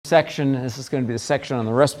section. This is going to be the section on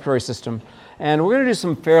the respiratory system. And we're going to do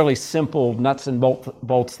some fairly simple nuts and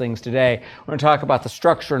bolts things today. We're going to talk about the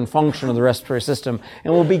structure and function of the respiratory system.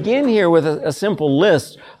 And we'll begin here with a simple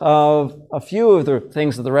list of a few of the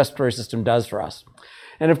things that the respiratory system does for us.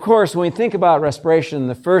 And of course, when we think about respiration,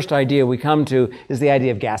 the first idea we come to is the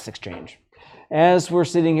idea of gas exchange. As we're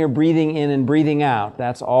sitting here breathing in and breathing out,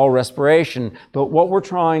 that's all respiration. But what we're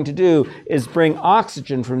trying to do is bring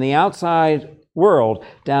oxygen from the outside world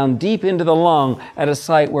down deep into the lung at a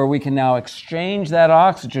site where we can now exchange that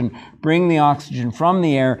oxygen, bring the oxygen from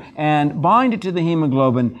the air, and bind it to the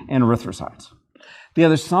hemoglobin and erythrocytes. The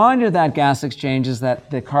other side of that gas exchange is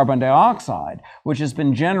that the carbon dioxide, which has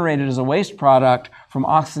been generated as a waste product from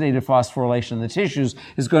oxidative phosphorylation in the tissues,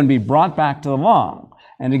 is going to be brought back to the lung.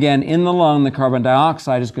 And again, in the lung, the carbon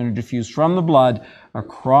dioxide is going to diffuse from the blood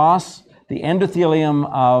across the endothelium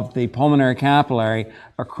of the pulmonary capillary,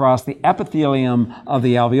 across the epithelium of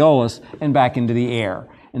the alveolus, and back into the air.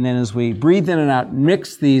 And then as we breathe in and out,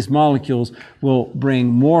 mix these molecules, we'll bring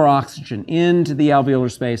more oxygen into the alveolar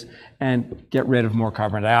space and get rid of more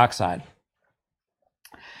carbon dioxide.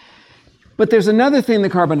 But there's another thing the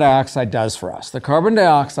carbon dioxide does for us. The carbon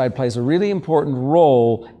dioxide plays a really important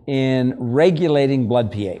role in regulating blood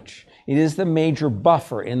pH. It is the major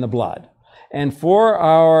buffer in the blood. And for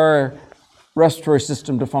our respiratory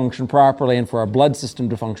system to function properly and for our blood system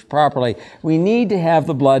to function properly, we need to have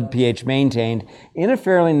the blood pH maintained in a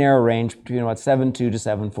fairly narrow range between about 7.2 to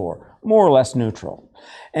 7.4, more or less neutral.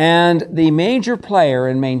 And the major player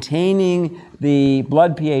in maintaining the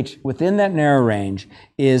blood pH within that narrow range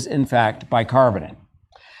is, in fact, bicarbonate.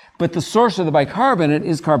 But the source of the bicarbonate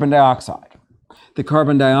is carbon dioxide. The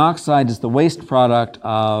carbon dioxide is the waste product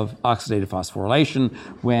of oxidative phosphorylation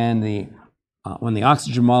when the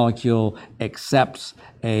oxygen molecule accepts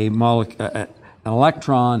an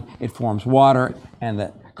electron, it forms water, and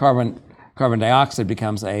the carbon dioxide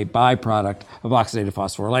becomes a byproduct of oxidative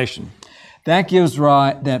phosphorylation. That gives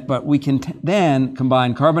rise, but we can then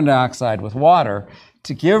combine carbon dioxide with water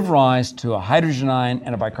to give rise to a hydrogen ion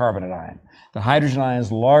and a bicarbonate ion. The hydrogen ion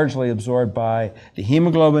is largely absorbed by the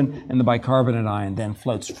hemoglobin, and the bicarbonate ion then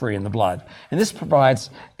floats free in the blood. And this provides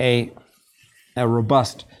a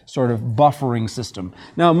robust sort of buffering system.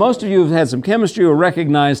 Now, most of you who've had some chemistry will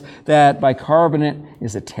recognize that bicarbonate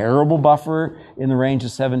is a terrible buffer in the range of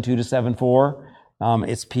 7.2 to 7.4.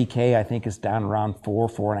 Its pK, I think, is down around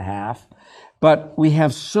 4.5. But we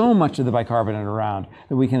have so much of the bicarbonate around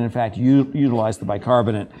that we can, in fact, utilize the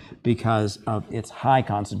bicarbonate because of its high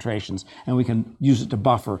concentrations, and we can use it to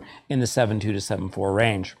buffer in the 7.2 to 7.4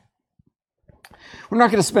 range. We're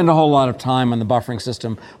not going to spend a whole lot of time on the buffering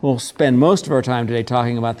system. We'll spend most of our time today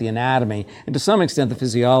talking about the anatomy and to some extent the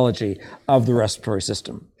physiology of the respiratory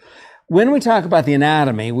system. When we talk about the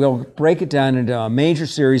anatomy, we'll break it down into a major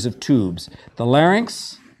series of tubes: the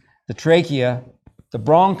larynx, the trachea, the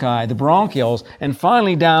bronchi, the bronchioles, and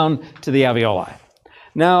finally down to the alveoli.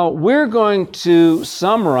 Now, we're going to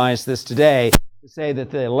summarize this today to say that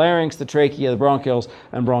the larynx, the trachea, the bronchioles,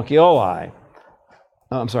 and bronchioli,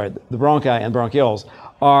 the bronchi and bronchioles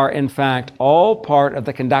are in fact all part of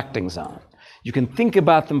the conducting zone. You can think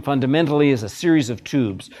about them fundamentally as a series of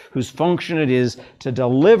tubes whose function it is to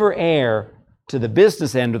deliver air to the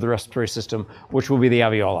business end of the respiratory system, which will be the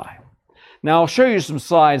alveoli. Now, I'll show you some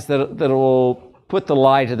slides that will put the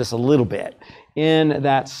lie to this a little bit, in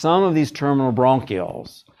that some of these terminal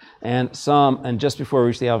bronchioles and just before we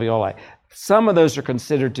reach the alveoli, some of those are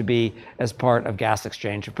considered to be as part of gas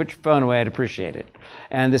exchange. If you put your phone away, I'd appreciate it.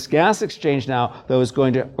 And this gas exchange now, though, is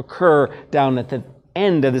going to occur down at the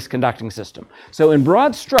end of this conducting system. So in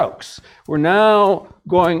broad strokes, we're now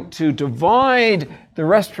going to divide the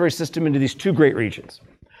respiratory system into these two great regions.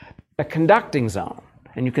 A conducting zone,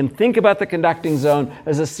 and you can think about the conducting zone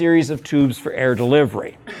as a series of tubes for air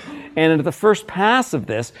delivery. And at the first pass of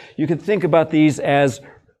this, you can think about these as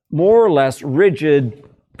more or less rigid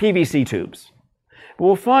PVC tubes. But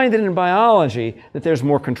we'll find that in biology that there's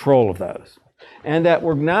more control of those, and that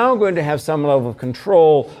we're now going to have some level of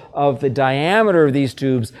control of the diameter of these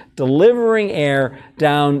tubes delivering air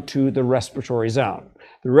down to the respiratory zone.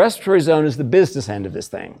 The respiratory zone is the business end of this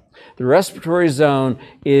thing. The respiratory zone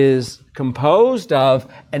is composed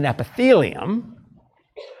of an epithelium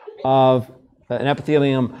in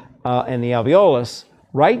the alveolus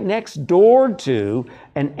right next door to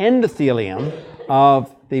an endothelium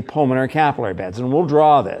of the pulmonary capillary beds. And we'll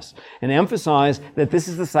draw this and emphasize that this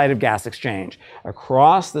is the site of gas exchange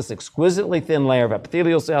across this exquisitely thin layer of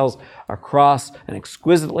epithelial cells, across an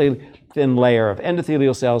exquisitely thin layer of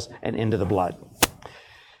endothelial cells, and into the blood.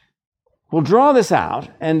 We'll draw this out,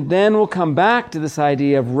 and then we'll come back to this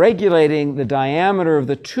idea of regulating the diameter of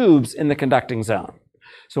the tubes in the conducting zone.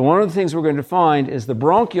 So one of the things we're going to find is the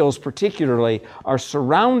bronchioles particularly are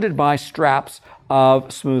surrounded by straps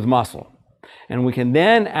of smooth muscle. And we can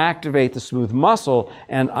then activate the smooth muscle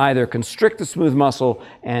and either constrict the smooth muscle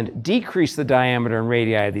and decrease the diameter and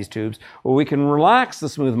radii of these tubes, or we can relax the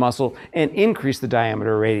smooth muscle and increase the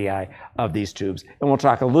diameter and radii of these tubes. And we'll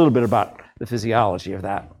talk a little bit about the physiology of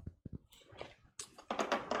that.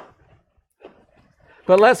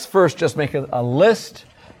 But let's first just make a list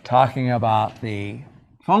talking about the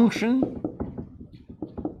function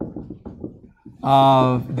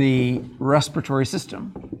of the respiratory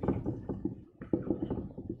system.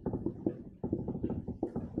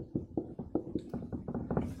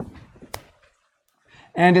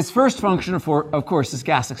 And its first function, of course, is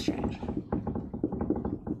gas exchange.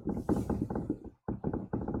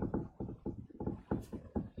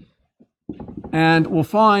 And we'll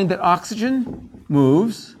find that oxygen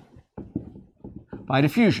moves by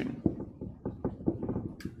diffusion.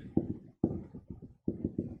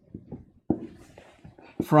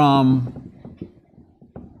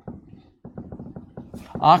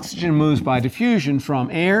 Oxygen moves by diffusion from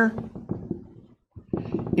air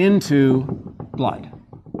into blood,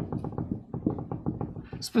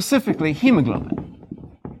 specifically hemoglobin.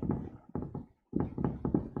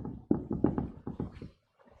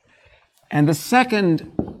 And the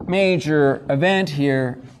second major event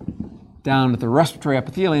here down at the respiratory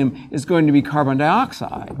epithelium is going to be carbon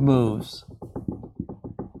dioxide moves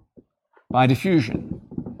by diffusion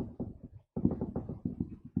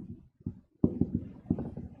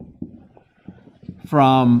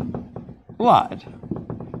from blood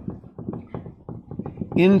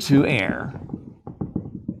into air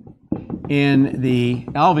in the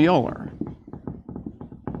alveolar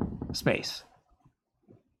space.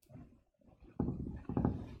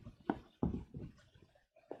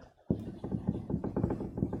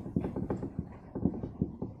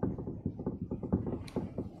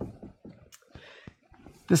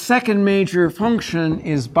 The second major function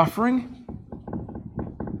is buffering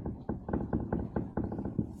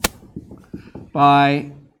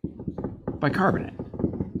by bicarbonate.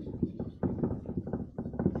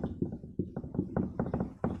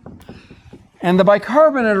 And the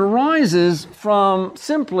bicarbonate arises from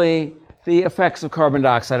simply the effects of carbon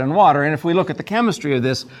dioxide and water. And if we look at the chemistry of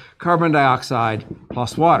this, carbon dioxide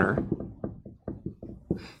plus water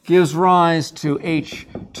gives rise to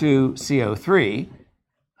H2CO3,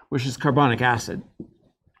 which is carbonic acid.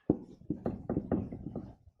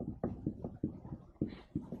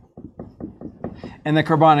 And the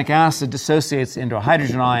carbonic acid dissociates into a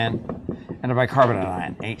hydrogen ion and a bicarbonate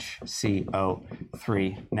ion,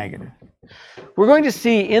 HCO3 negative. We're going to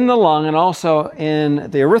see in the lung and also in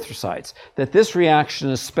the erythrocytes that this reaction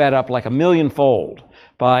is sped up like 1,000,000-fold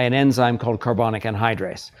by an enzyme called carbonic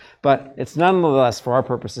anhydrase. But it's nonetheless, for our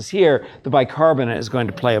purposes here, the bicarbonate is going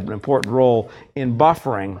to play an important role in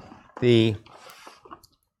buffering the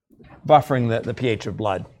pH of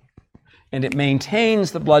blood. And it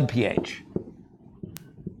maintains the blood pH.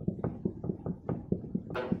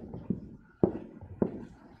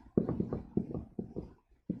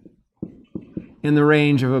 In the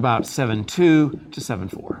range of about 7.2 to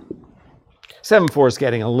 7.4. 7.4 is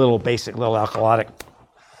getting a little basic, little alkalotic.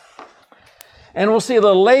 And we'll see a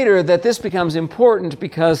little later that this becomes important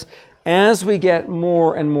because as we get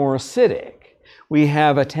more and more acidic, we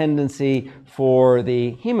have a tendency for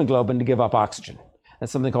the hemoglobin to give up oxygen.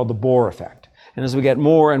 That's something called the Bohr effect. And as we get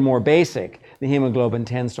more and more basic, the hemoglobin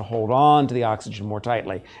tends to hold on to the oxygen more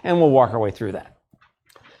tightly. And we'll walk our way through that.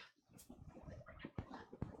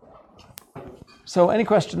 So any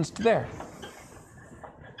questions to there?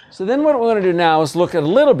 So then what we're going to do now is look at a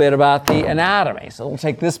little bit about the anatomy. So we'll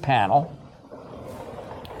take this panel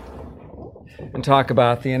and talk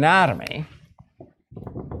about the anatomy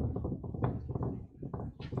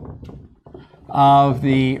of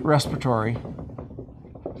the respiratory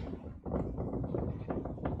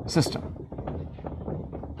system.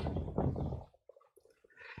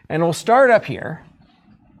 And we'll start up here.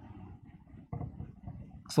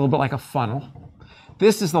 It's a little bit like a funnel.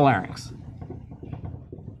 This is the larynx.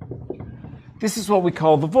 This is what we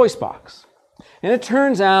call the voice box. And it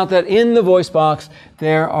turns out that in the voice box,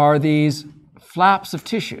 there are these flaps of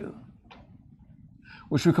tissue,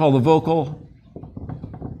 which we call the vocal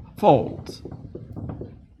folds.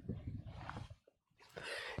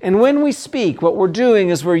 And when we speak, what we're doing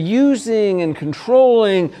is we're using and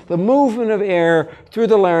controlling the movement of air through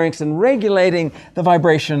the larynx and regulating the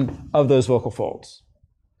vibration of those vocal folds.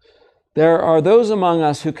 There are those among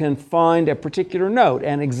us who can find a particular note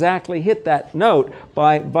and exactly hit that note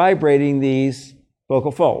by vibrating these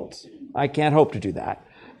vocal folds. I can't hope to do that.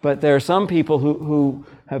 But there are some people who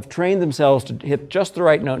have trained themselves to hit just the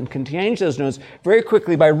right note and can change those notes very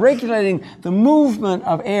quickly by regulating the movement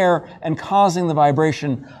of air and causing the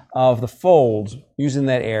vibration of the folds using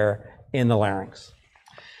that air in the larynx.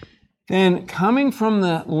 Then coming from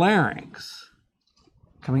the larynx,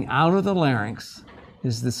 coming out of the larynx,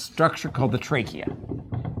 is this structure called the trachea.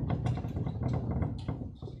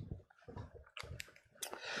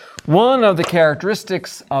 One of the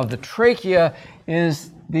characteristics of the trachea is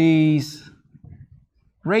these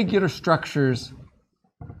regular structures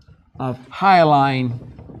of hyaline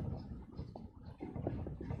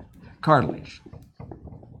cartilage.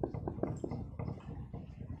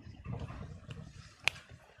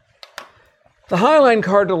 The hyaline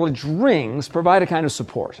cartilage rings provide a kind of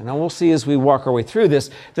support. And now we'll see as we walk our way through this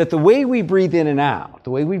that the way we breathe in and out, the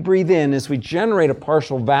way we breathe in is we generate a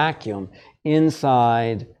partial vacuum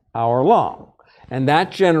inside our lung. And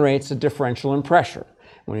that generates a differential in pressure.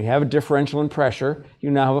 When you have a differential in pressure,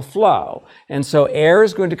 you now have a flow. And so air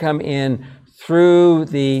is going to come in through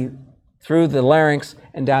the larynx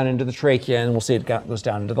and down into the trachea, and we'll see it goes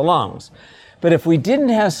down into the lungs. But if we didn't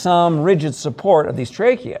have some rigid support of these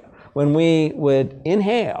trachea, when we would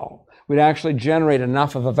inhale, we'd actually generate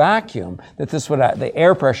enough of a vacuum that the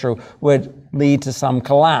air pressure would lead to some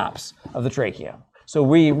collapse of the trachea. So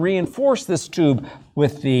we reinforce this tube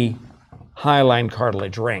with the hyaline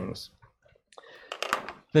cartilage rings.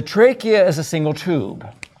 The trachea is a single tube,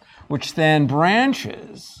 which then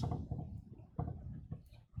branches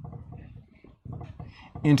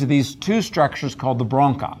into these two structures called the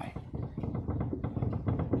bronchi.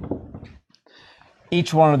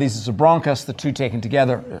 Each one of these is a bronchus. The two taken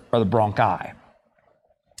together are the bronchi.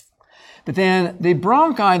 But then the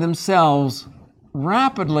bronchi themselves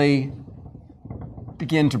rapidly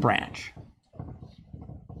begin to branch.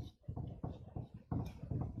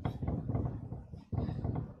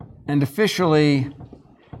 And officially,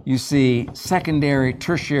 you see secondary,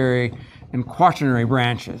 tertiary, and quaternary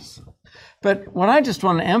branches. But what I just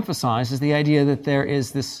want to emphasize is the idea that there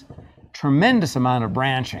is this tremendous amount of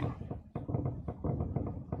branching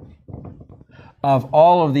of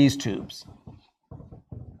all of these tubes.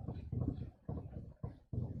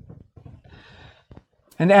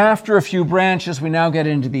 And after a few branches, we now get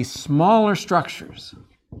into these smaller structures,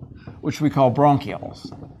 which we call bronchioles.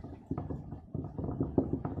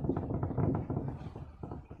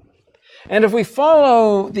 And if we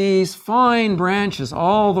follow these fine branches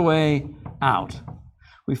all the way out,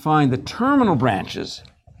 we find the terminal branches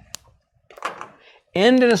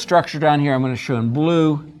end in a structure down here I'm going to show in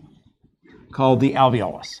blue called the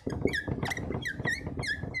alveolus.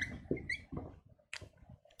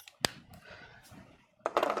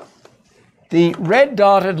 The red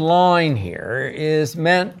dotted line here is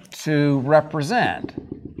meant to represent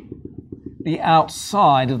the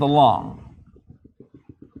outside of the lung.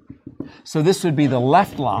 So this would be the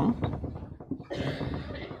left lung.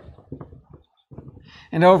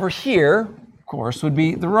 And over here, of course, would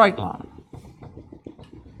be the right lung.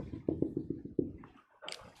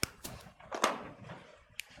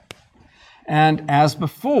 And as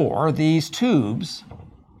before, these tubes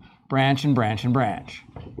branch and branch and branch.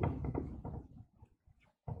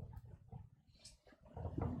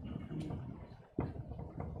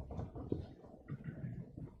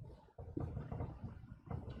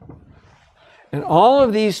 And all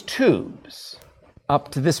of these tubes, up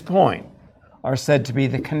to this point, are said to be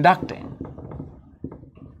the conducting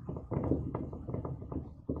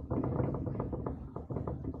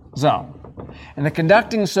zone. And the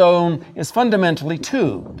conducting zone is fundamentally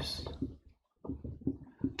tubes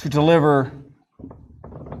to deliver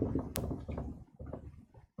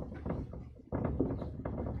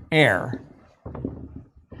air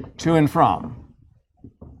to and from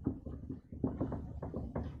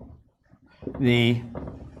the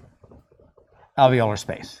alveolar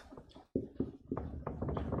space.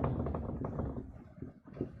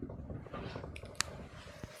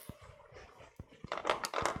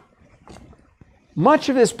 Much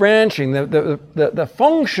of this branching, the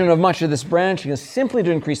function of much of this branching is simply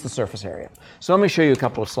to increase the surface area. So let me show you a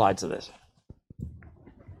couple of slides of this.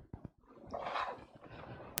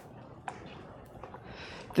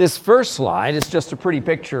 This first slide is just a pretty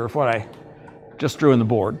picture of what I just drew on the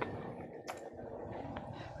board.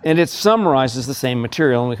 And it summarizes the same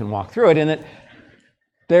material, and we can walk through it, in that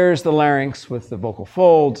there's the larynx with the vocal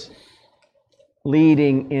folds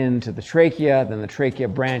leading into the trachea, then the trachea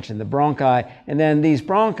branch in the bronchi, and then these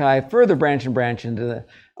bronchi further branch and branch into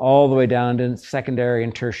all the way down to secondary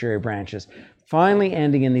and tertiary branches, finally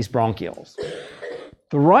ending in these bronchioles.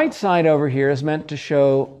 The right side over here is meant to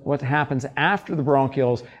show what happens after the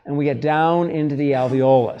bronchioles, and we get down into the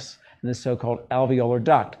alveolus, in this so-called alveolar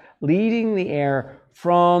duct, leading the air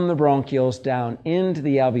from the bronchioles down into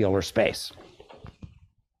the alveolar space.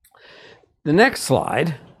 The next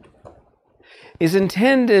slide is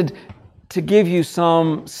intended to give you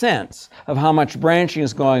some sense of how much branching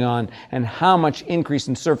is going on and how much increase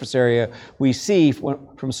in surface area we see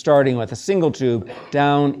from starting with a single tube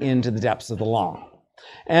down into the depths of the lung.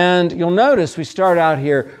 And you'll notice we start out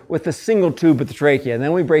here with a single tube at the trachea, and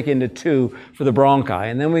then we break into two for the bronchi,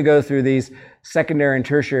 and then we go through these secondary and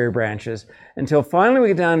tertiary branches until finally we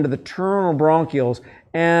get down to the terminal bronchioles,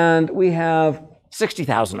 and we have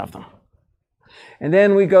 60,000 of them. And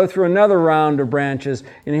then we go through another round of branches,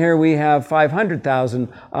 and here we have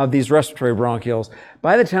 500,000 of these respiratory bronchioles.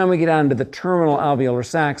 By the time we get down to the terminal alveolar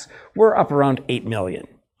sacs, we're up around 8 million.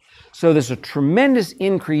 So there's a tremendous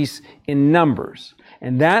increase in numbers,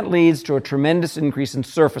 and that leads to a tremendous increase in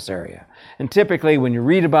surface area. And typically, when you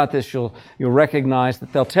read about this, you'll recognize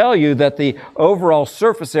that they'll tell you that the overall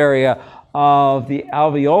surface area of the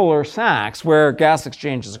alveolar sacs, where gas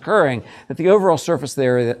exchange is occurring, that the overall surface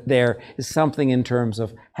there is something in terms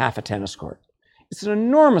of half a tennis court. It's an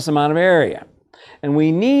enormous amount of area. And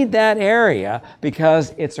we need that area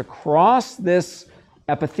because it's across this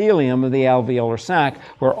epithelium of the alveolar sac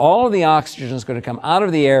where all of the oxygen is going to come out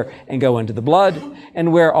of the air and go into the blood,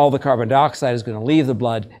 and where all the carbon dioxide is going to leave the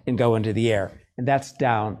blood and go into the air. And that's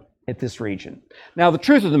down at this region. Now, the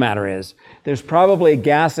truth of the matter is there's probably a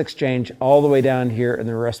gas exchange all the way down here in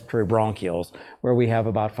the respiratory bronchioles, where we have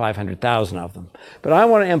about 500,000 of them. But I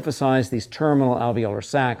want to emphasize these terminal alveolar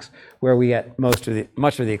sacs where we get much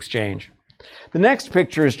of the exchange. The next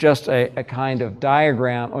picture is just a kind of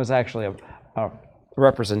diagram, or it's actually a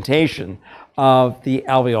representation of the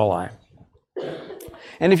alveoli.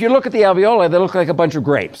 And if you look at the alveoli, they look like a bunch of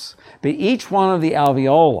grapes. But each one of the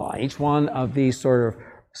alveoli, each one of these sort of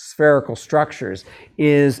spherical structures,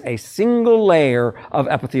 is a single layer of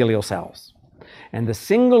epithelial cells. And the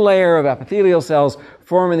single layer of epithelial cells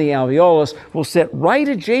forming the alveolus will sit right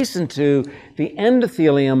adjacent to the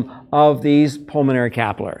endothelium of these pulmonary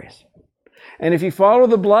capillaries. And if you follow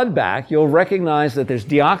the blood back, you'll recognize that there's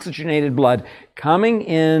deoxygenated blood coming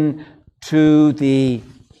in to the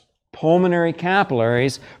pulmonary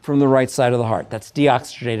capillaries from the right side of the heart. That's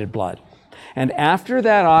deoxygenated blood. And after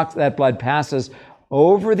that blood passes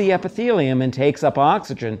over the epithelium and takes up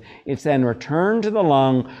oxygen, it's then returned to the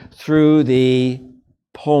lung through the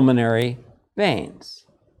pulmonary veins.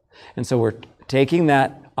 And so we're taking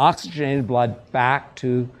that oxygenated blood back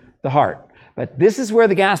to the heart. But this is where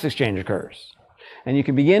the gas exchange occurs. And you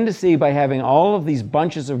can begin to see by having all of these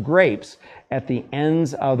bunches of grapes at the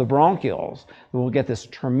ends of the bronchioles that we'll get this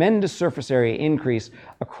tremendous surface area increase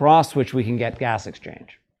across which we can get gas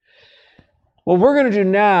exchange. What we're going to do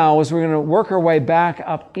now is we're going to work our way back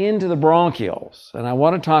up into the bronchioles. And I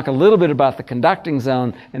want to talk a little bit about the conducting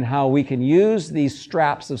zone and how we can use these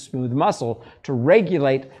straps of smooth muscle to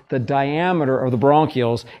regulate the diameter of the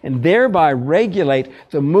bronchioles and thereby regulate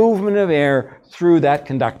the movement of air through that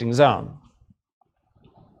conducting zone.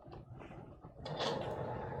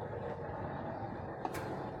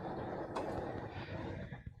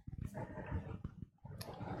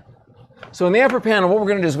 So in the upper panel, what we're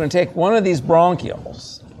going to do is we're going to take one of these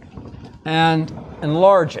bronchioles and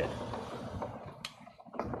enlarge it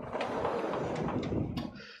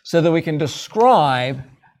so that we can describe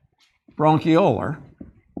bronchiolar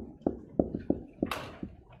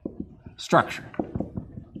structure.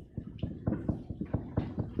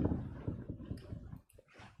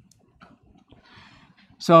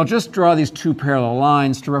 So I'll just draw these two parallel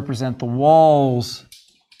lines to represent the walls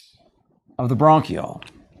of the bronchiole.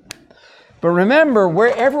 But remember,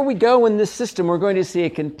 wherever we go in this system, we're going to see a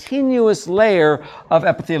continuous layer of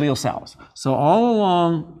epithelial cells. So all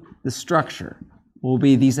along the structure will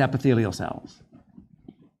be these epithelial cells.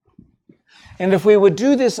 And if we would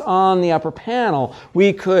do this on the upper panel,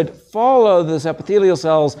 we could follow those epithelial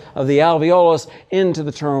cells of the alveolus into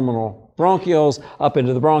the terminal bronchioles, up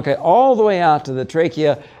into the bronchi, all the way out to the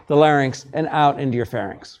trachea, the larynx, and out into your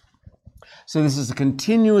pharynx. So this is a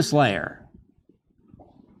continuous layer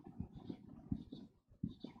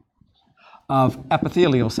of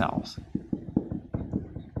epithelial cells.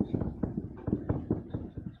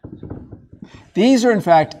 These are, in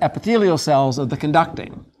fact, epithelial cells of the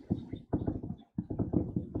conducting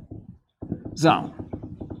zone.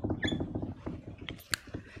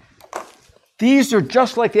 These are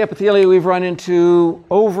just like the epithelia we've run into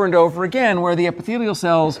over and over again, where the epithelial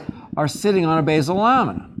cells are sitting on a basal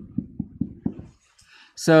lamina.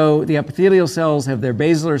 So the epithelial cells have their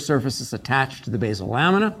basilar surfaces attached to the basal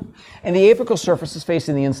lamina, and the apical surface is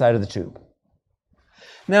facing the inside of the tube.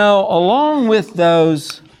 Now, along with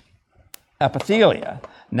those epithelia,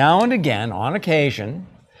 now and again, on occasion,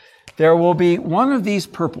 there will be one of these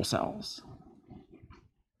purple cells.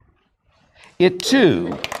 It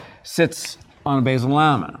too sits on a basal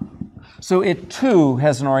lamina. So it too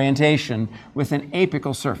has an orientation with an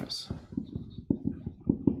apical surface.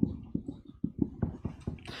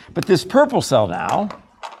 But this purple cell now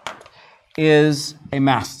is a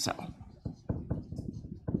mast cell.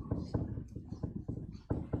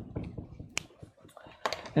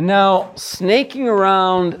 And now, snaking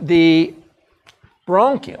around the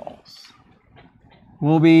bronchioles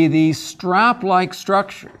will be these strap-like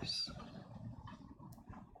structures.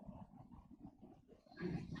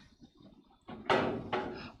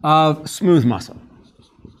 Of smooth muscle.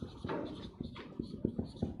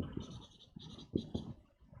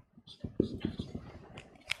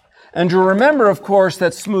 And to remember, of course,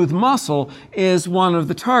 that smooth muscle is one of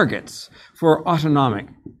the targets for autonomic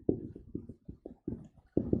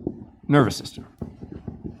nervous system.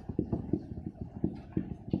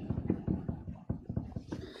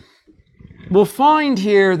 We'll find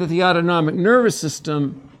here that the autonomic nervous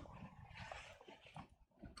system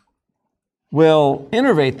will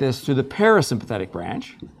innervate this through the parasympathetic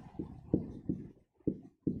branch.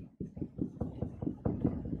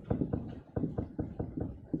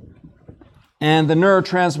 And the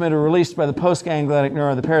neurotransmitter released by the postganglionic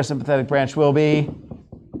neuron of the parasympathetic branch will be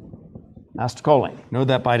acetylcholine. Know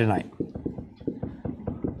that by tonight.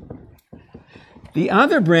 The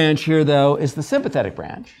other branch here, though, is the sympathetic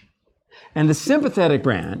branch. And the sympathetic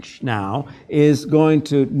branch now is going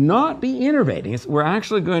to not be innervating. We're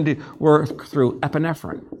actually going to work through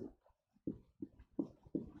epinephrine,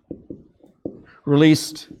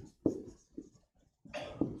 released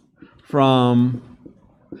from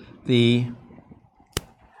the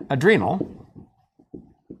adrenal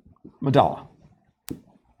medulla.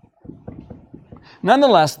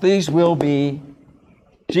 Nonetheless, these will be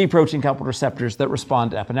G protein coupled receptors that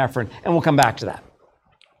respond to epinephrine, and we'll come back to that.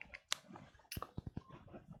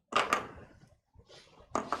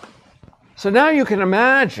 So now you can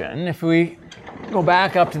imagine, if we go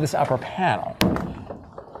back up to this upper panel,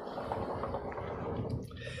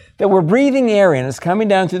 that we're breathing air in. It's coming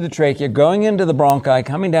down through the trachea, going into the bronchi,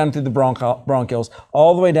 coming down through the bronchioles,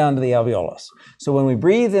 all the way down to the alveolus. So when we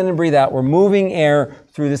breathe in and breathe out, we're moving air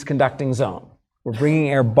through this conducting zone. We're bringing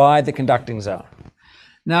air by the conducting zone.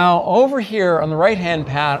 Now, over here on the right-hand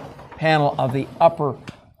panel of the the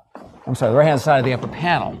right-hand side of the upper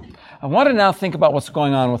panel, I want to now think about what's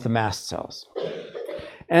going on with the mast cells.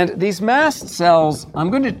 And these mast cells, I'm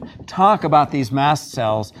going to talk about these mast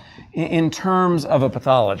cells in terms of a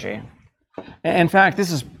pathology. In fact, this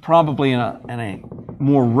is probably in a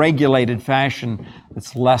more regulated fashion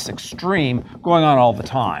that's less extreme, going on all the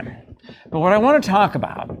time. But what I want to talk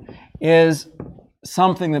about is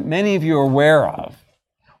something that many of you are aware of,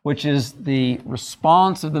 which is the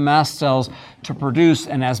response of the mast cells to produce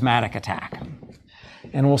an asthmatic attack.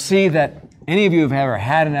 And we'll see that any of you who've ever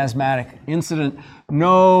had an asthmatic incident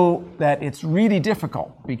know that it's really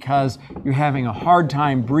difficult because you're having a hard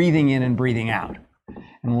time breathing in and breathing out.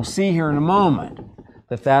 And we'll see here in a moment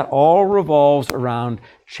that that all revolves around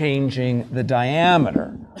changing the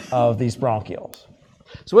diameter of these bronchioles.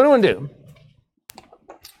 So what I want to do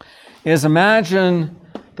is imagine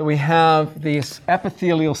that we have this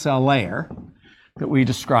epithelial cell layer that we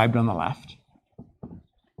described on the left.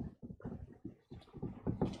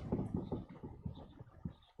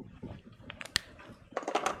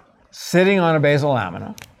 Sitting on a basal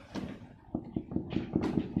lamina,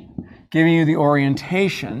 giving you the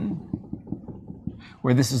orientation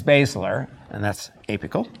where this is basilar and that's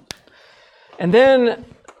apical. And then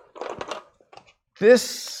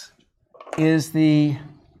this is the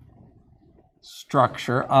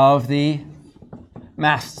structure of the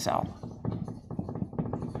mast cell.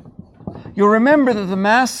 You'll remember that the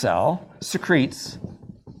mast cell secretes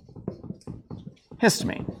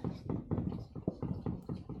histamine.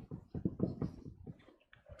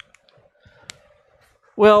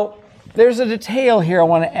 Well, there's a detail here I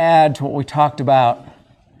want to add to what we talked about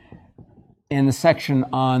in the section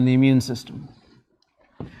on the immune system.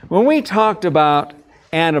 When we talked about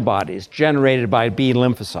antibodies generated by B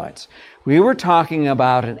lymphocytes, we were talking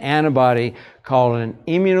about an antibody called an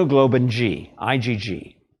immunoglobulin G,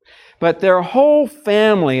 IgG. But there are a whole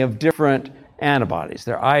family of different antibodies.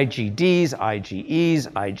 There are IgDs, IgEs,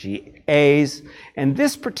 IgAs, and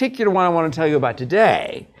this particular one I want to tell you about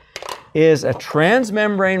today is a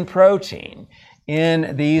transmembrane protein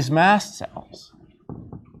in these mast cells.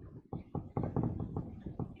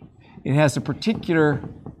 It has a particular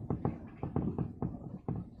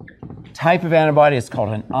type of antibody. It's called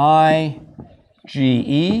an IgE,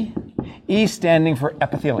 E standing for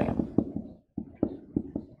epithelium.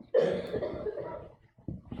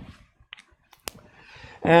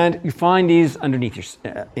 And you find these underneath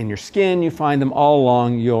in your skin. You find them all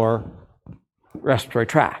along your respiratory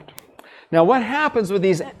tract. Now, what happens with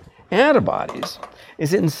these antibodies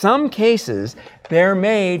is that in some cases, they're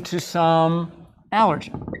made to some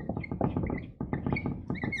allergen.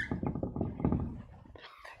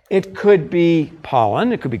 It could be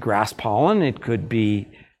pollen, it could be grass pollen, it could be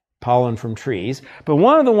pollen from trees. But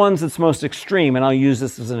one of the ones that's most extreme, and I'll use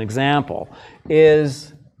this as an example,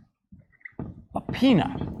 is a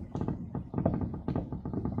peanut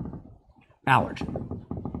allergen.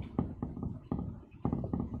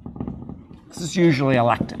 This is usually a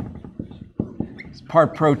lectin. It's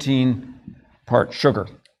part protein, part sugar.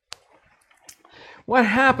 What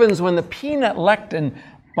happens when the peanut lectin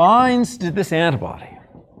binds to this antibody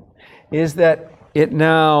is that it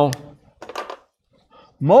now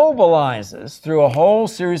mobilizes through a whole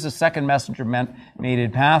series of second messenger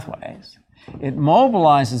mediated pathways. It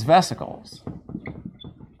mobilizes vesicles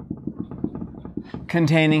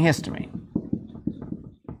containing histamine.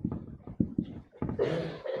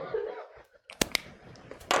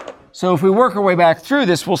 So if we work our way back through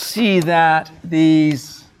this, we'll see that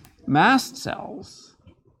these mast cells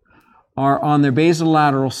are on their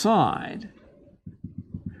basolateral side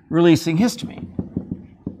releasing histamine.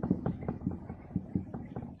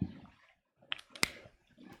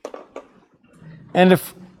 And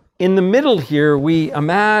if in the middle here we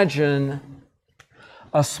imagine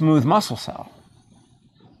a smooth muscle cell,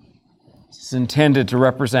 it's intended to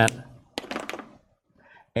represent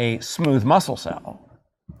a smooth muscle cell.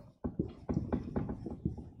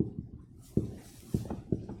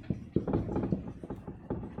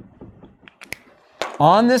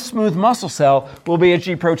 On this smooth muscle cell will be a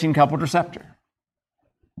G protein coupled receptor.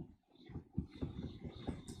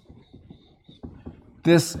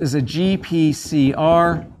 This is a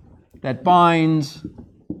GPCR that binds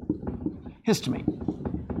histamine.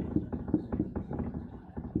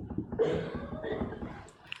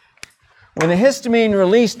 When the histamine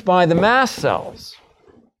released by the mast cells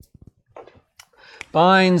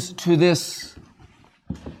binds to this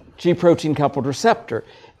G protein coupled receptor,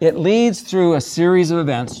 it leads through a series of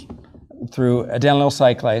events, through adenylyl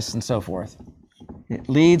cyclase and so forth. It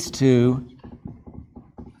leads to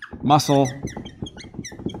muscle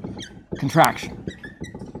contraction.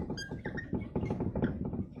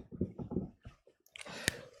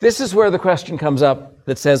 This is where the question comes up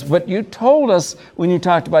that says, what you told us when you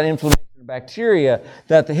talked about inflammation of bacteria,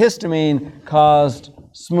 that the histamine caused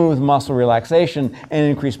smooth muscle relaxation and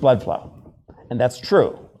increased blood flow. And that's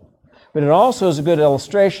true. But it also is a good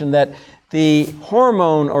illustration that the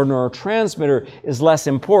hormone or neurotransmitter is less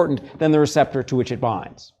important than the receptor to which it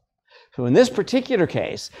binds. So in this particular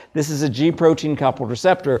case, this is a G protein coupled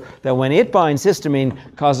receptor that when it binds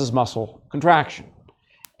histamine causes muscle contraction.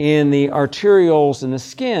 In the arterioles in the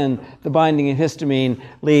skin, the binding of histamine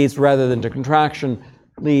leads, rather than to contraction,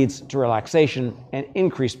 leads to relaxation and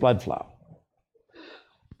increased blood flow.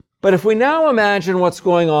 But if we now imagine what's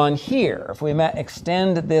going on here, if we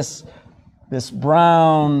extend this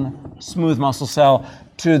brown smooth muscle cell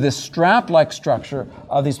to this strap-like structure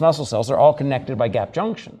of these muscle cells, they're all connected by gap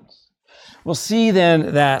junctions. We'll see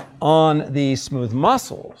then that on the smooth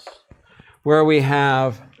muscles, where we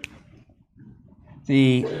have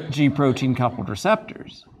the G protein coupled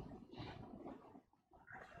receptors,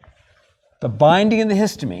 the binding of the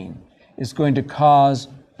histamine is going to cause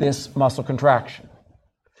this muscle contraction.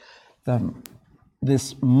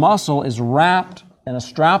 This muscle is wrapped in a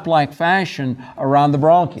strap-like fashion around the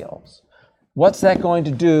bronchioles. What's that going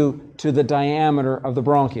to do to the diameter of the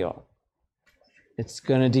bronchiole? It's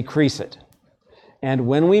going to decrease it. And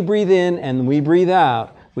when we breathe in and we breathe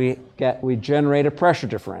out, we generate a pressure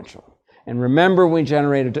differential. And remember, we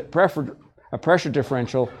generate a pressure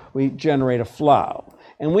differential, we generate a flow.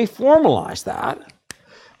 And we formalized that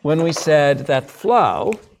when we said that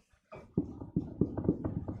flow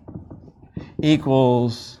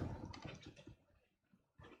equals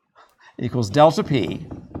delta P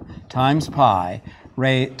times pi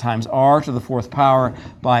times r to the fourth power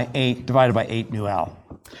by 8 divided by 8 nu L.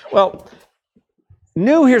 Well,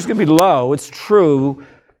 nu here is going to be low. It's true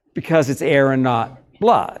because it's air and not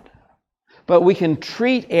blood. But we can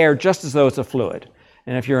treat air just as though it's a fluid.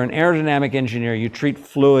 And if you're an aerodynamic engineer, you treat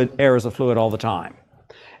air as a fluid all the time.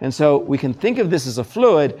 And so we can think of this as a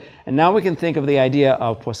fluid, and now we can think of the idea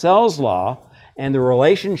of Poiseuille's law and the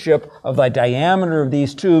relationship of the diameter of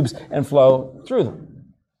these tubes and flow through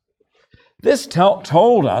them. This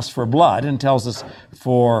told us for blood and tells us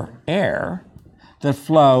for air that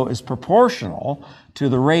flow is proportional to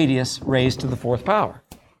the radius raised to the fourth power.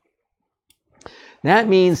 That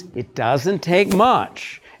means it doesn't take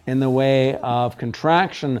much in the way of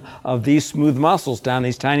contraction of these smooth muscles down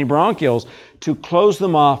these tiny bronchioles to close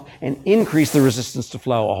them off and increase the resistance to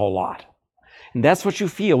flow a whole lot. And that's what you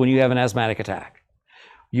feel when you have an asthmatic attack.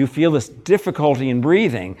 You feel this difficulty in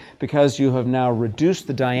breathing because you have now reduced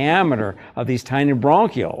the diameter of these tiny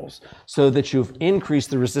bronchioles so that you've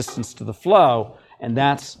increased the resistance to the flow, and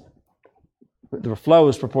the flow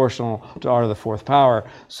is proportional to r to the fourth power.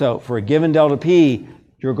 So for a given delta P,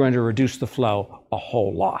 you're going to reduce the flow a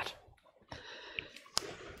whole lot.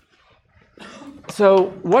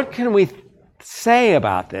 So what can we say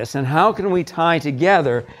about this, and how can we tie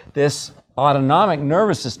together this autonomic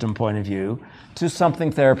nervous system point of view to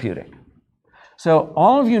something therapeutic? So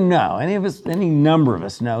all of you know, any number of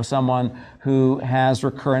us know someone who has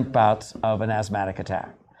recurrent bouts of an asthmatic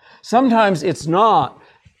attack. Sometimes it's not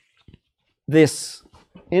this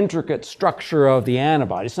intricate structure of the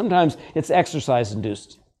antibody. Sometimes it's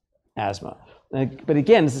exercise-induced asthma. But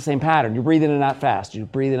again, it's the same pattern. You breathe in and out fast. You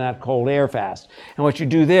breathe in and out cold air fast. And what you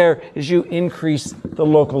do there is you increase the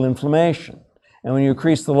local inflammation. And when you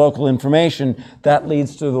increase the local inflammation, that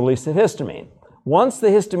leads to the release of histamine. Once the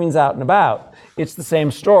histamine's out and about, it's the same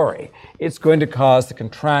story. It's going to cause the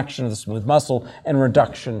contraction of the smooth muscle and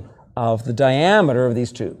reduction of the diameter of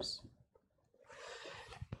these tubes.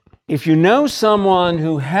 If you know someone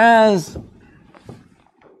who has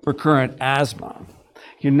recurrent asthma,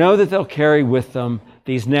 you know that they'll carry with them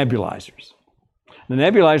these nebulizers. The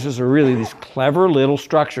nebulizers are really these clever little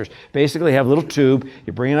structures. Basically, you have a little tube,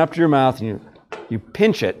 you bring it up to your mouth, and you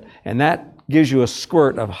pinch it, and that gives you a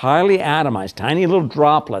squirt of highly atomized, tiny little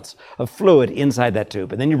droplets of fluid inside that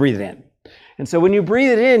tube, and then you breathe it in. And so when you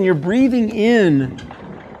breathe it in, you're breathing in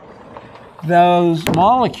those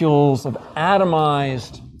molecules of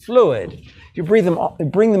atomized fluid. You bring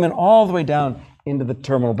them in all the way down into the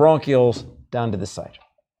terminal bronchioles, down to this side.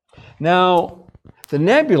 Now, the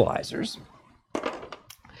nebulizers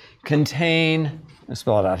contain, let's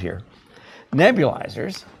spell it out here.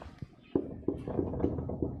 Nebulizers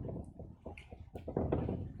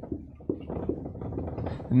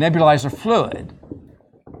nebulizer fluid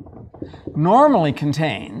normally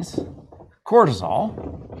contains cortisol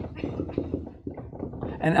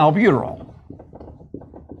and albuterol.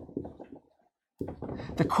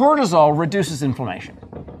 The cortisol reduces inflammation.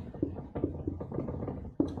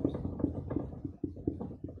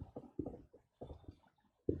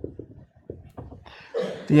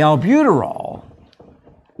 The albuterol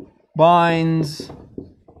binds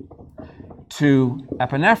to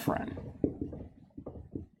epinephrine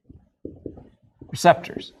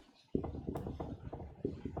receptors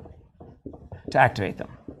to activate them.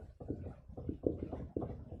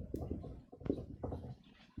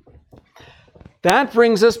 That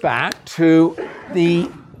brings us back to the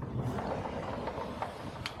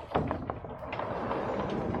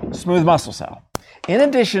smooth muscle cell. In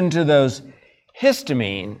addition to those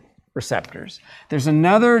histamine receptors, there's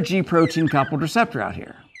another G protein coupled receptor out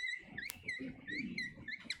here.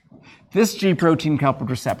 This G protein coupled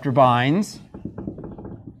receptor binds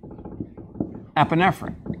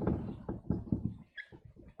epinephrine.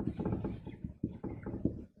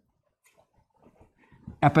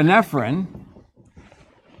 Epinephrine,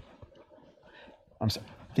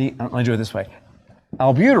 let me do it this way.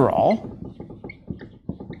 Albuterol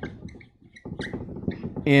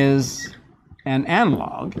is an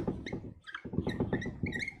analog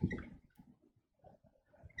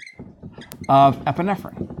of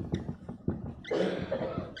epinephrine.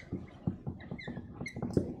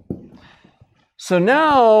 So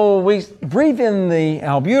now we breathe in the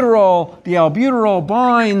albuterol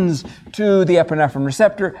binds to the epinephrine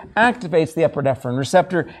receptor, activates the epinephrine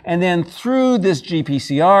receptor, and then through this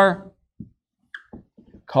GPCR,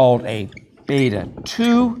 called a beta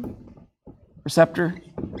 2 receptor,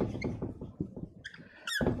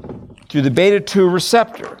 through the beta 2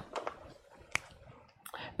 receptor,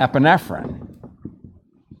 epinephrine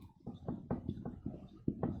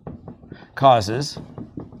causes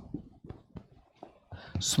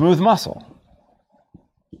smooth muscle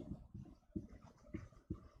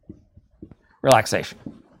relaxation.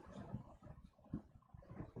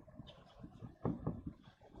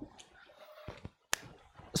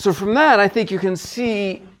 So from that, I think you can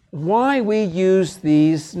see why we use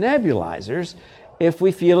these nebulizers if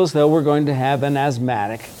we feel as though we're going to have an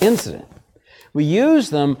asthmatic incident. We use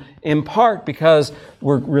them in part because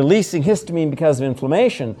we're releasing histamine because of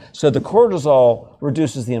inflammation, so the cortisol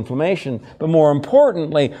reduces the inflammation. But more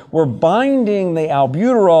importantly, we're binding the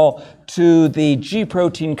albuterol to the G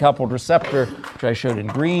protein coupled receptor, which I showed in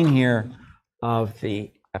green here, of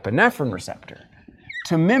the epinephrine receptor,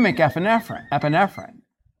 to mimic epinephrine,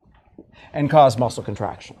 and cause muscle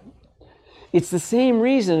contraction. It's the same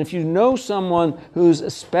reason if you know someone who's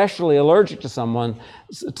especially allergic to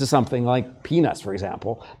something like peanuts, for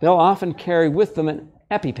example, they'll often carry with them an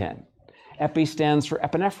EpiPen. Epi stands for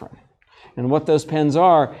epinephrine. And what those pens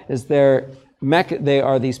are is they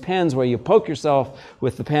are these pens where you poke yourself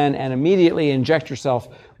with the pen and immediately inject yourself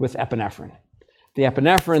with epinephrine. The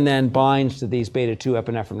epinephrine then binds to these beta-2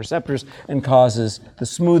 epinephrine receptors and causes the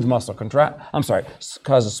smooth muscle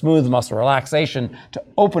causes smooth muscle relaxation to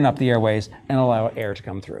open up the airways and allow air to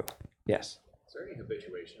come through. Yes? Is there any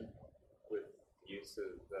habituation with use of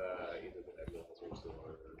either the nebulizers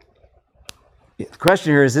or... The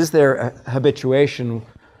question here is there a habituation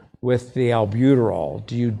with the albuterol?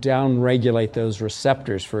 Do you downregulate those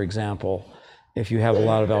receptors, for example, if you have a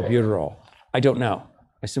lot of albuterol? I don't know.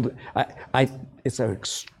 It's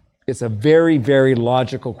a very, very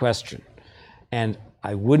logical question, and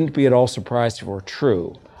I wouldn't be at all surprised if it were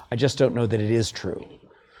true. I just don't know that it is true.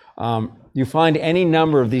 You find any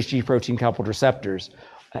number of these G protein coupled receptors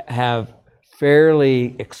have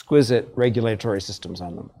fairly exquisite regulatory systems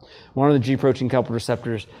on them. One of the G protein coupled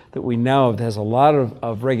receptors that we know of that has a lot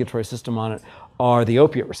of regulatory system on it are the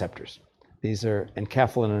opiate receptors. These are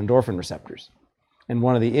enkephalin and endorphin receptors. And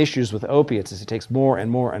one of the issues with opiates is it takes more and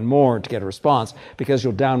more and more to get a response because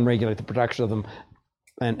you'll downregulate the production of them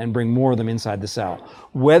and bring more of them inside the cell.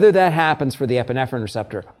 Whether that happens for the epinephrine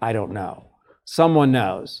receptor, I don't know. Someone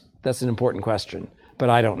knows. That's an important question, but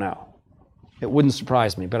I don't know. It wouldn't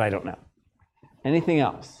surprise me, but I don't know. Anything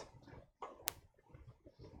else?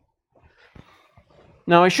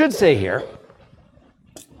 Now, I should say here,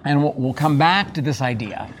 and we'll come back to this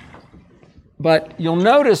idea, but you'll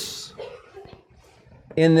notice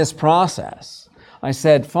in this process, I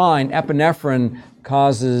said, fine, epinephrine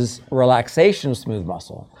causes relaxation of smooth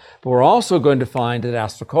muscle, but we're also going to find that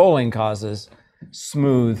acetylcholine causes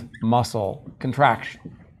smooth muscle contraction.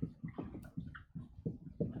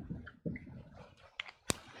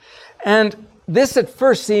 And this at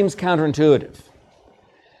first seems counterintuitive.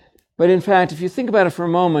 But in fact, if you think about it for a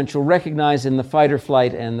moment, you'll recognize in the fight or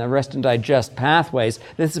flight and the rest and digest pathways,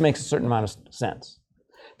 this makes a certain amount of sense.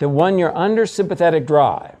 That when you're under sympathetic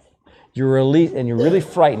drive, you're really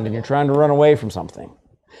frightened and you're trying to run away from something,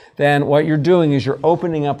 then what you're doing is you're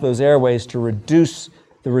opening up those airways to reduce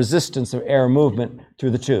the resistance of air movement through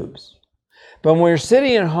the tubes. But when you're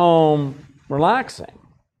sitting at home relaxing,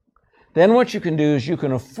 then what you can do is you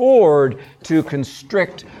can afford to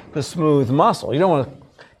constrict the smooth muscle. You don't want to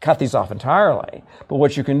cut these off entirely, but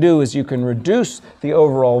what you can do is you can reduce the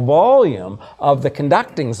overall volume of the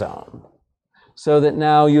conducting zone, so that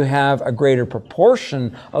now you have a greater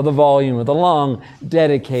proportion of the volume of the lung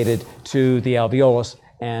dedicated to the alveolus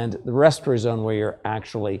and the respiratory zone where you're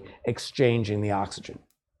actually exchanging the oxygen.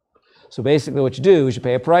 So basically what you do is you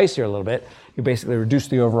pay a price here a little bit. You basically reduce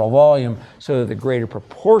the overall volume so that the greater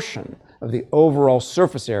proportion of the overall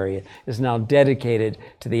surface area is now dedicated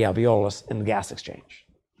to the alveolus and the gas exchange.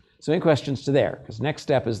 So any questions to there? Because next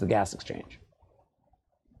step is the gas exchange.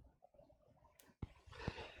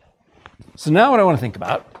 So now what I want to think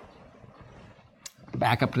about,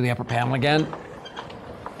 back up to the upper panel again,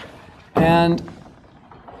 and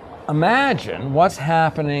imagine what's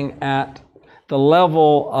happening at the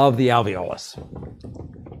level of the alveolus.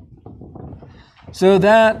 So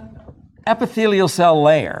that epithelial cell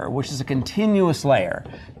layer, which is a continuous layer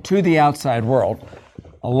to the outside world,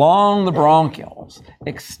 along the bronchioles,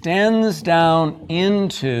 extends down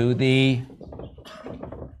into the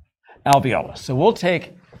alveolus. So we'll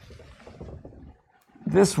take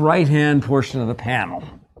this right-hand portion of the panel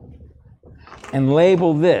and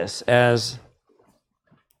label this as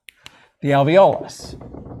the alveolus.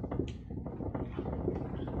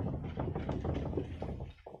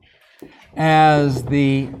 As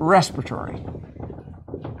the respiratory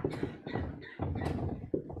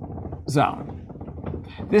zone.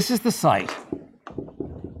 This is the site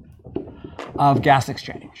of gas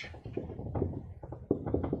exchange.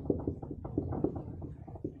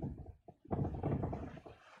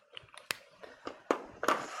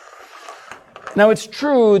 Now, it's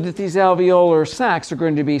true that these alveolar sacs are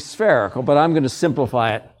going to be spherical, but I'm going to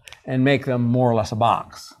simplify it and make them more or less a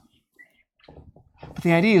box. But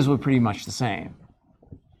the ideas were pretty much the same.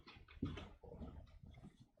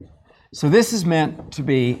 So this is meant to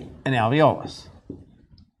be an alveolus.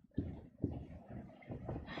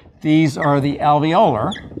 These are the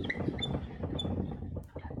alveolar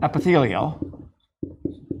epithelial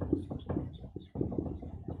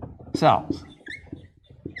cells.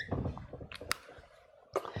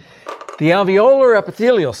 The alveolar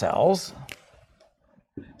epithelial cells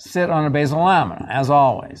sit on a basal lamina, as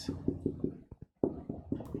always.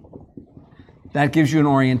 That gives you an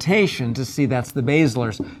orientation to see that's the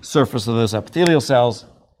basilar surface of those epithelial cells.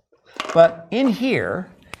 But in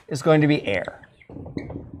here is going to be air.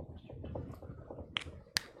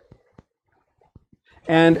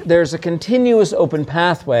 And there's a continuous open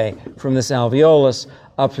pathway from this alveolus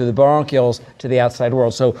up through the bronchioles to the outside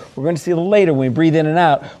world. So we're going to see later when we breathe in and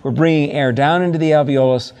out, we're bringing air down into the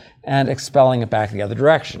alveolus and expelling it back the other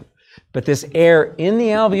direction. But this air in the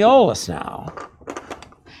alveolus now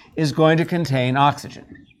is going to contain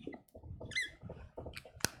oxygen.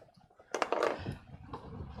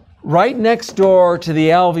 Right next door to the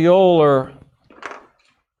alveolar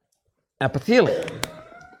epithelium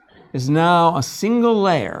is now a single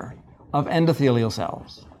layer of endothelial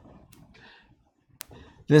cells.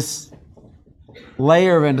 This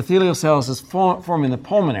layer of endothelial cells is forming the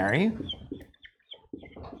pulmonary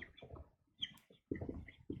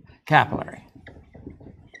capillary.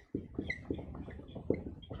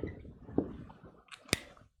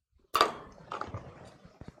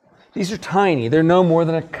 These are tiny. They're no more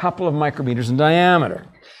than a couple of micrometers in diameter.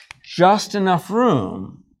 Just enough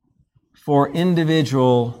room for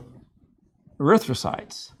individual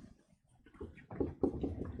erythrocytes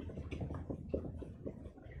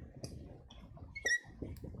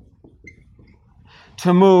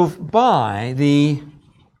to move by the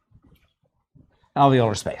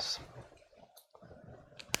alveolar space.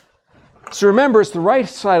 So remember, it's the right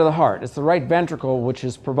side of the heart. It's the right ventricle which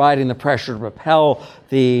is providing the pressure to propel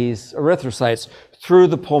these erythrocytes through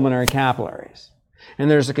the pulmonary capillaries. And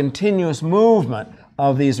there's a continuous movement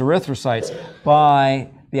of these erythrocytes by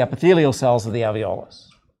the epithelial cells of the alveolus.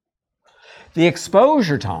 The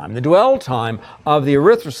exposure time, the dwell time of the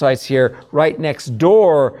erythrocytes here right next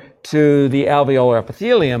door to the alveolar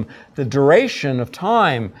epithelium, the duration of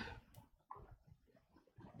time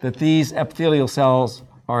that these epithelial cells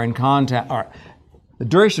are in contact, or the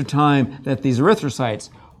duration of time that these erythrocytes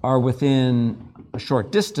are within a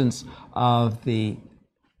short distance of the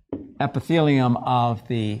epithelium of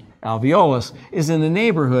the alveolus is in the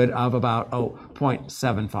neighborhood of about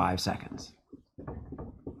 0.75 seconds.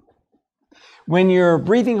 When you're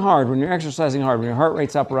breathing hard, when you're exercising hard, when your heart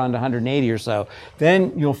rate's up around 180 or so,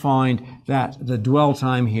 then you'll find that the dwell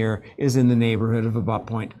time here is in the neighborhood of about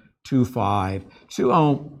 0.25 to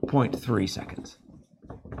 0.3 seconds.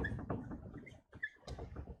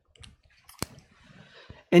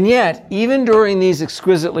 And yet, even during these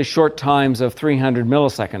exquisitely short times of 300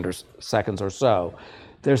 milliseconds or so,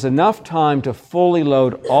 there's enough time to fully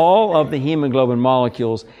load all of the hemoglobin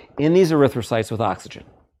molecules in these erythrocytes with oxygen.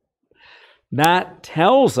 That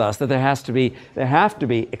tells us that there have to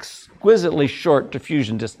be exquisitely short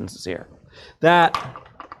diffusion distances here. That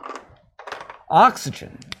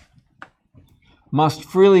oxygen must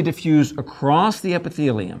freely diffuse across the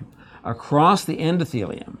epithelium, across the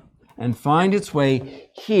endothelium, and find its way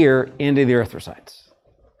here into the erythrocytes.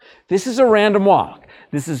 This is a random walk.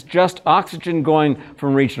 This is just oxygen going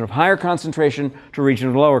from a region of higher concentration to a region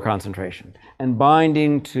of lower concentration and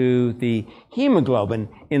binding to the hemoglobin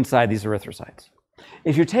inside these erythrocytes.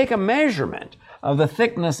 If you take a measurement of the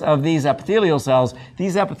thickness of these epithelial cells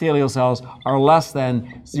are less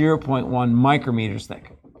than 0.1 micrometers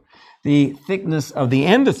thick. The thickness of the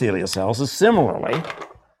endothelial cells is similarly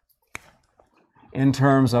in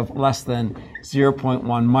terms of less than 0.1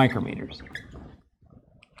 micrometers.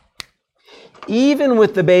 Even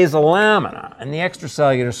with the basal lamina and the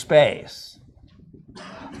extracellular space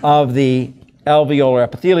of the alveolar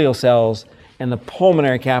epithelial cells and the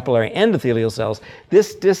pulmonary capillary endothelial cells,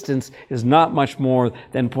 this distance is not much more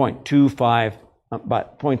than 0.2 to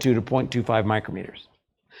 0.25 micrometers.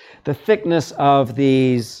 The thickness of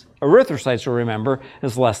these erythrocytes, you'll remember,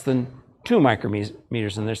 is less than 2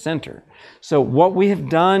 micrometers in their center. So what we have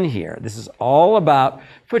done here, this is all about,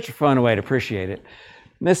 put your phone away to appreciate it,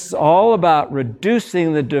 this is all about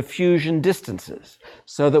reducing the diffusion distances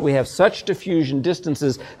so that we have such diffusion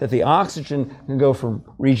distances that the oxygen can go from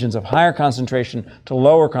regions of higher concentration to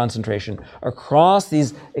lower concentration across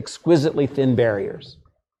these exquisitely thin barriers.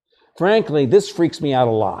 Frankly, this freaks me out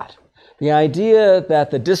a lot. The idea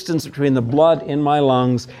that the distance between the blood in my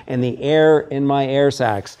lungs and the air in my air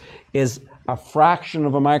sacs is a fraction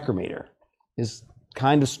of a micrometer is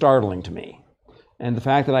kind of startling to me. And the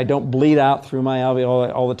fact that I don't bleed out through my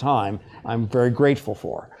alveoli all the time, I'm very grateful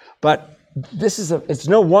for. But it's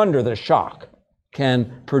no wonder that a shock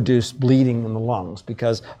can produce bleeding in the lungs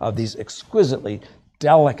because of these exquisitely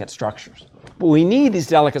delicate structures. But we need these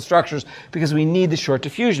delicate structures because we need the short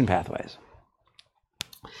diffusion pathways.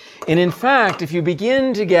 And in fact, if you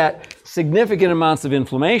begin to get significant amounts of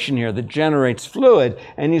inflammation here that generates fluid,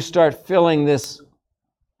 and you start filling this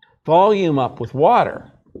volume up with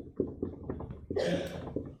water,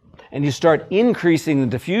 and you start increasing the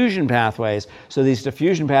diffusion pathways, so these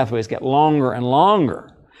diffusion pathways get longer and longer,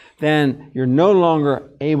 then you're no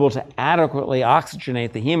longer able to adequately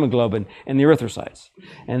oxygenate the hemoglobin and the erythrocytes.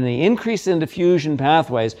 And the increase in diffusion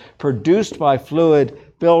pathways produced by fluid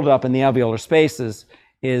buildup in the alveolar spaces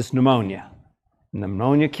is pneumonia.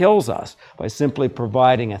 Pneumonia kills us by simply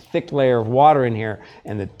providing a thick layer of water in here,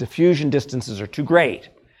 and the diffusion distances are too great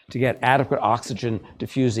to get adequate oxygen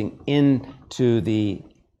diffusing into the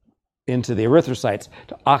erythrocytes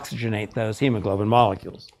to oxygenate those hemoglobin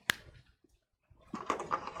molecules.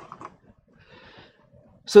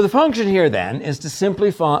 So the function here then is to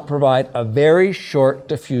simply provide a very short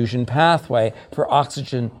diffusion pathway for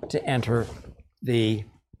oxygen to enter the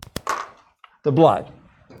blood.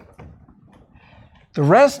 The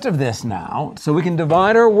rest of this now, so we can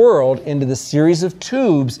divide our world into the series of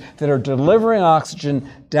tubes that are delivering oxygen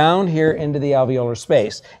down here into the alveolar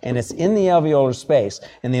space. And it's in the alveolar space,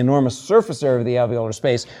 in the enormous surface area of the alveolar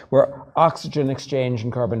space, where oxygen exchange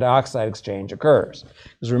and carbon dioxide exchange occurs.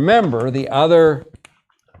 Because remember, the other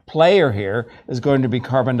player here is going to be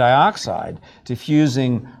carbon dioxide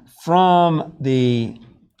diffusing from the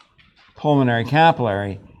pulmonary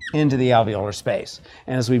capillary into the alveolar space.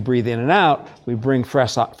 And as we breathe in and out, we bring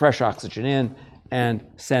fresh oxygen in and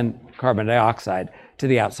send carbon dioxide to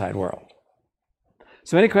the outside world.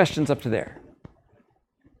 So any questions up to there?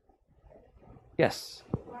 Yes?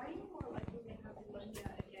 Why are you more likely to have pneumonia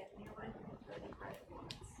and get pneumonia?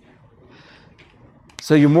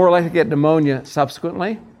 So you're more likely to get pneumonia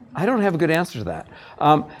subsequently? I don't have a good answer to that.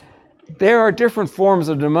 There are different forms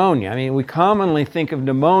of pneumonia. I mean, we commonly think of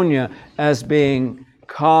pneumonia as being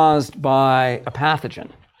caused by a pathogen.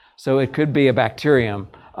 So it could be a bacterium.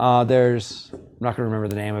 I'm not going to remember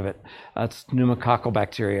the name of it. It's pneumococcal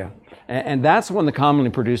bacteria. And that's one that commonly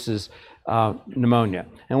produces pneumonia.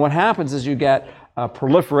 And what happens is you get a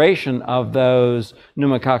proliferation of those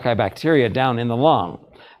pneumococci bacteria down in the lung.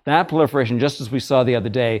 That proliferation, just as we saw the other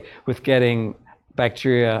day with getting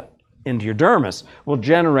bacteria into your dermis, will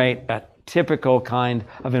generate a typical kind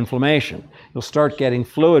of inflammation. You'll start getting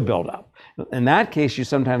fluid buildup. In that case, you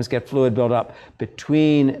sometimes get fluid buildup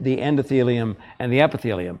between the endothelium and the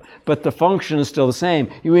epithelium, but the function is still the same.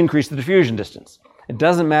 You increase the diffusion distance. It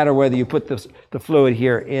doesn't matter whether you put the fluid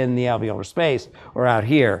here in the alveolar space or out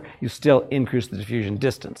here, you still increase the diffusion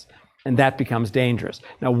distance, and that becomes dangerous.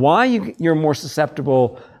 Now, why you're more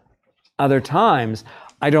susceptible other times,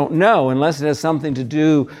 I don't know, unless it has something to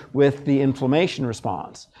do with the inflammation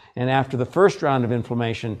response. And after the first round of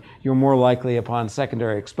inflammation, you're more likely upon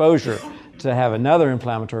secondary exposure to have another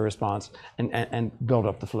inflammatory response and build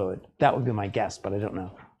up the fluid. That would be my guess, but I don't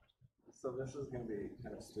know. So this is going to be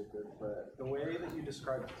kind of stupid, but the way that you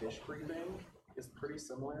describe fish breathing is pretty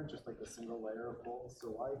similar, just like a single layer of both. So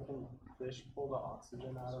why can fish pull the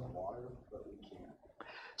oxygen out of water, but we can't?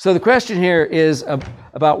 So the question here is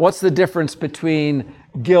about what's the difference between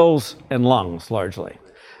gills and lungs, largely.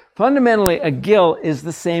 Fundamentally, a gill is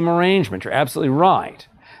the same arrangement. You're absolutely right.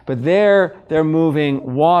 But they're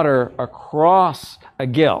moving water across a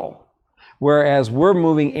gill, whereas we're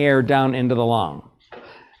moving air down into the lung.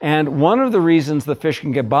 And one of the reasons the fish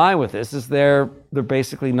can get by with this is they're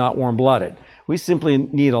basically not warm-blooded. We simply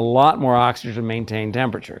need a lot more oxygen to maintain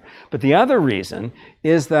temperature. But the other reason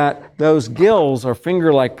is that those gills are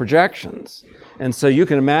finger-like projections. And so you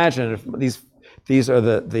can imagine if these are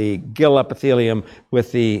the gill epithelium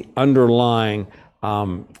with the underlying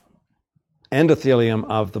endothelium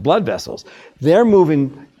of the blood vessels. They're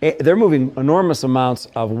moving enormous amounts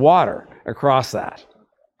of water across that.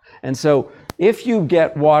 And so if you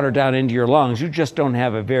get water down into your lungs, you just don't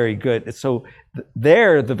have a very good, so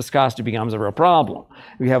there the viscosity becomes a real problem.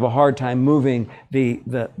 We have a hard time moving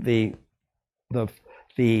have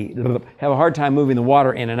a hard time moving the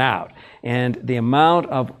water in and out. And the amount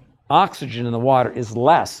of oxygen in the water is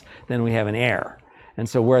less than we have in air. And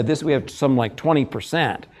so where we have something like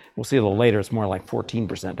 20%, we'll see a little later, it's more like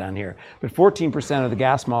 14% down here. But 14% of the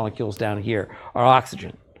gas molecules down here are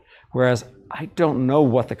oxygen. Whereas I don't know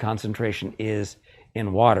what the concentration is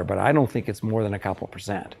in water, but I don't think it's more than a couple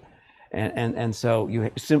percent. And so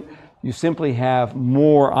you simply have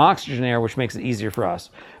more oxygen air, which makes it easier for us.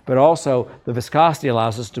 But also the viscosity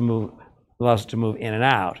allows us to move in and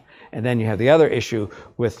out. And then you have the other issue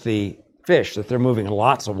with the fish, that they're moving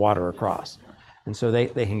lots of water across. And so they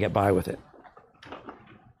can get by with it.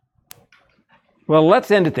 Well,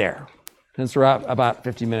 let's end it there, since we're at about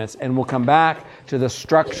 50 minutes, and we'll come back to the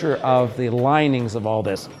structure of the linings of all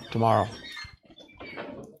this tomorrow.